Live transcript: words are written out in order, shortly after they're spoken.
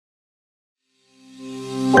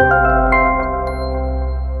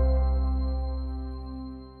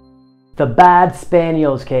The Bad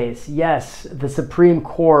Spaniels case. Yes, the Supreme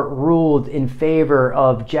Court ruled in favor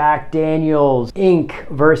of Jack Daniels Inc.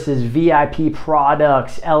 versus VIP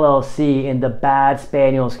Products LLC in the Bad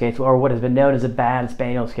Spaniels case, or what has been known as the Bad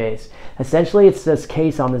Spaniels case. Essentially, it's this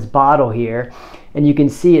case on this bottle here, and you can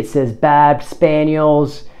see it says Bad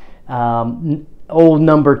Spaniels, old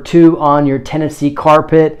number 2 on your Tennessee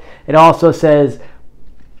carpet. It also says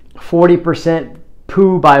 40%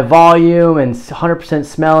 poo by volume and 100%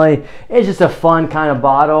 smelly. It's just a fun kind of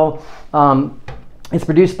bottle. It's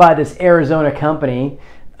produced by this Arizona company.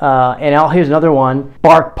 Here's another one,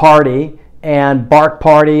 Bark Party. And Bark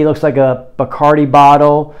Party looks like a Bacardi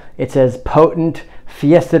bottle. It says Potent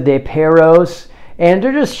Fiesta de Perros. And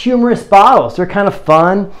they're just humorous bottles. They're kind of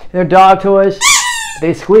fun. They're dog toys.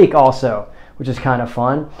 They squeak also, which is kind of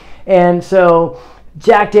fun. And so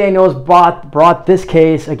Jack Daniels brought this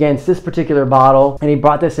case against this particular bottle, and he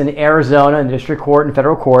brought this in Arizona in district court and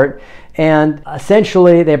federal court. And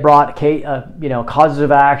essentially, they brought causes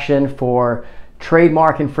of action for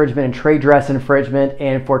trademark infringement and trade dress infringement,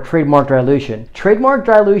 and for trademark dilution. Trademark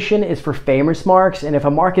dilution is for famous marks, and if a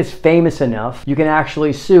mark is famous enough, you can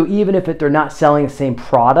actually sue even if they're not selling the same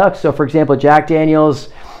product. So, for example, Jack Daniels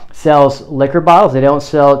sells liquor bottles. They don't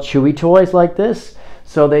sell chewy toys like this.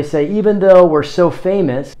 So they say, even though we're so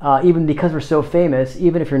famous, even because we're so famous,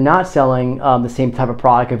 even if you're not selling the same type of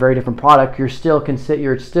product, a very different product, you're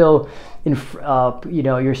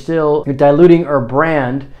diluting our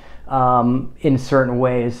brand in certain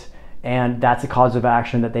ways, and that's a cause of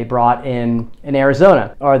action that they brought in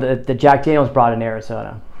Arizona, or the Jack Daniels brought in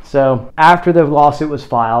Arizona. So after the lawsuit was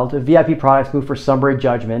filed, VIP Products moved for summary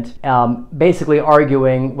judgment, basically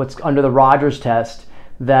arguing what's under the Rogers test,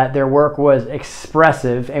 that their work was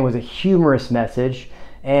expressive and was a humorous message,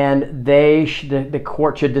 and the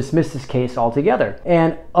court should dismiss this case altogether.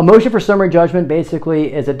 And a motion for summary judgment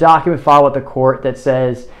basically is a document filed with the court that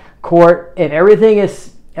says, court, if everything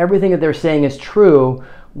that they're saying is true,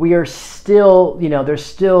 we are still, there's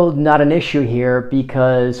still not an issue here,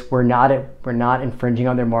 because we're not infringing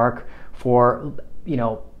on their mark for,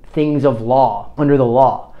 things of law, under the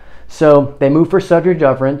law. So they moved for summary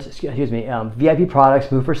judgment, VIP Products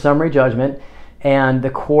moved for summary judgment, and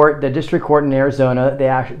the district court in Arizona,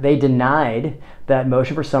 they denied that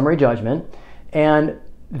motion for summary judgment, and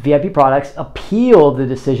VIP Products appealed the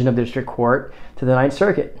decision of the district court to the Ninth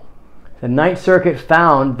Circuit. The Ninth Circuit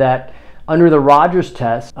found that under the Rogers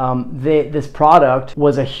test, this product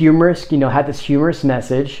was a humorous, had this humorous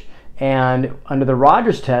message, and under the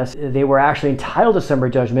Rogers test, they were actually entitled to summary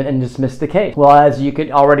judgment and dismissed the case. Well, as you could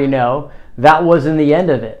already know, that wasn't the end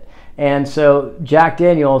of it. And so Jack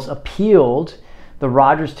Daniels appealed the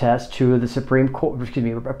Rogers test to the Supreme Court,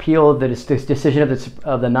 appealed the decision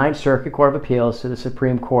of the Ninth Circuit Court of Appeals to the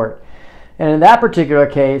Supreme Court. And in that particular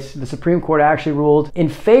case, the Supreme Court actually ruled in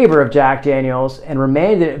favor of Jack Daniels and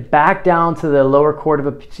remanded it back down to the lower court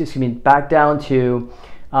of, back down to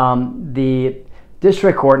the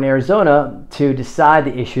district court in Arizona to decide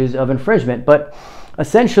the issues of infringement. But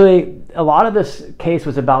essentially, a lot of this case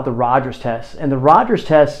was about the Rogers test, and the Rogers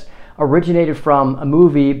test originated from a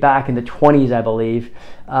movie back in the 20s, I believe,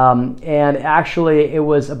 and actually it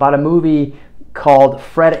was about a movie called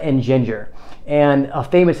Fred and Ginger, and a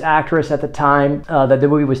famous actress at the time that the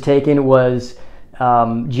movie was taken was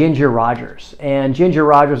Ginger Rogers, and Ginger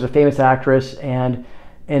Rogers was a famous actress, and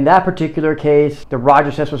in that particular case, the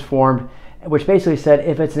Rogers test was formed, which basically said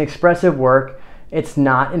if it's an expressive work, it's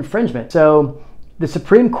not infringement. So the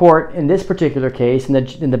Supreme Court in this particular case,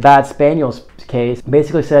 in the Bad Spaniels case,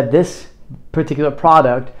 basically said this particular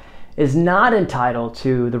product is not entitled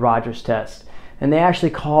to the Rogers test. And they actually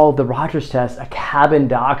called the Rogers test a cabin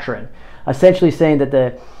doctrine, essentially saying that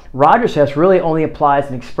the Rogers test really only applies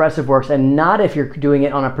in expressive works and not if you're doing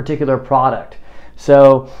it on a particular product.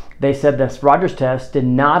 So they said this Rogers test did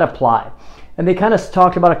not apply. And they kind of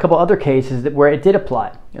talked about a couple other cases where it did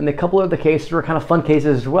apply. And a couple of the cases were kind of fun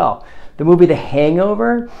cases as well. The movie The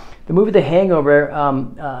Hangover, Louis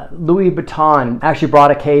Vuitton actually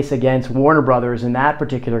brought a case against Warner Brothers in that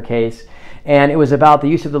particular case. And it was about the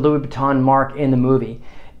use of the Louis Vuitton mark in the movie.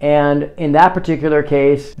 And in that particular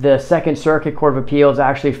case, the Second Circuit Court of Appeals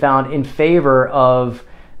actually found in favor of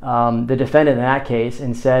the defendant in that case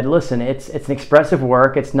and said, listen, it's an expressive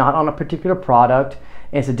work. It's not on a particular product.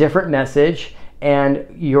 It's a different message, and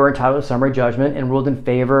you're entitled to summary judgment, and ruled in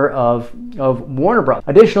favor of Warner Bros.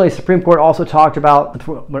 Additionally, the Supreme Court also talked about,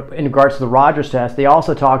 in regards to the Rogers test, they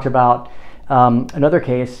also talked about another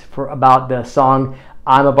case about the song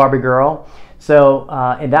I'm a Barbie Girl. So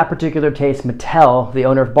in that particular case, Mattel, the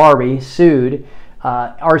owner of Barbie, sued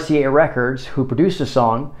RCA Records, who produced the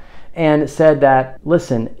song, and said that,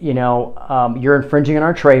 listen, you're infringing on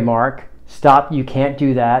our trademark. Stop, you can't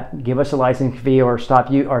do that. Give us a license fee, or stop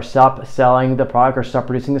selling the product, or stop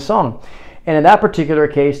producing the song. And in that particular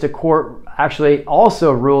case, the court actually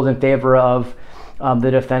also ruled in favor of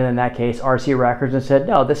the defendant in that case, RC Records, and said,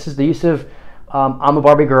 no, this is the use of I'm a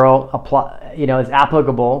Barbie Girl, is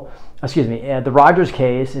applicable. The Rogers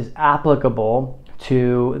case is applicable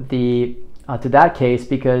to that case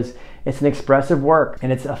because it's an expressive work,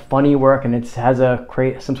 and it's a funny work, and it has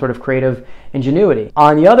some sort of creative ingenuity.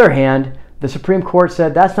 On the other hand, the Supreme Court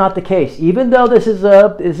said that's not the case. Even though this is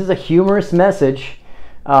a humorous message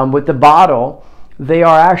with the bottle, they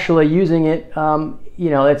are actually using it.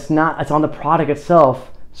 It's on the product itself,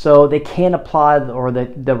 so they can't apply, or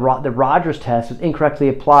the Rogers test was incorrectly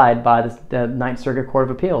applied by the Ninth Circuit Court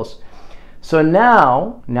of Appeals. So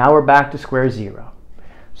now we're back to square zero.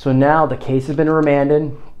 So now the case has been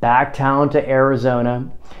remanded back down to Arizona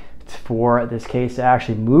for this case to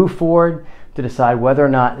actually move forward to decide whether or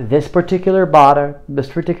not this particular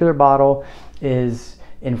bottle is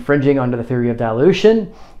infringing under the theory of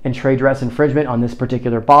dilution and trade dress infringement on this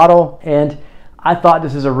particular bottle. And I thought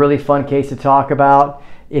this is a really fun case to talk about.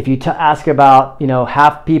 If you ask about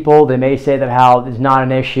half people, they may say that how it's not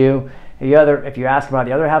an issue. If you ask about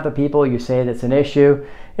the other half of people, you say that's an issue.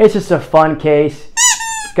 It's just a fun case.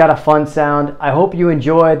 It's got a fun sound. I hope you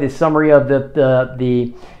enjoyed the summary of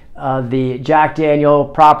the Jack Daniel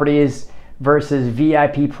Properties versus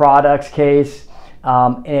VIP Products case.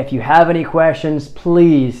 And if you have any questions,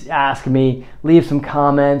 please ask me. Leave some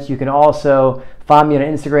comments. You can also find me on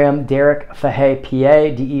Instagram, Derek Fahey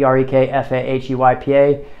PA,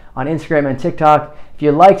 DerekFaheyPA on Instagram and TikTok. If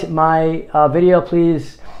you liked my video,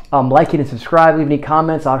 please like it and subscribe. Leave any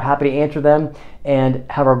comments. I'm happy to answer them. And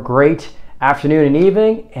have a great afternoon and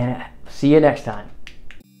evening, and see you next time.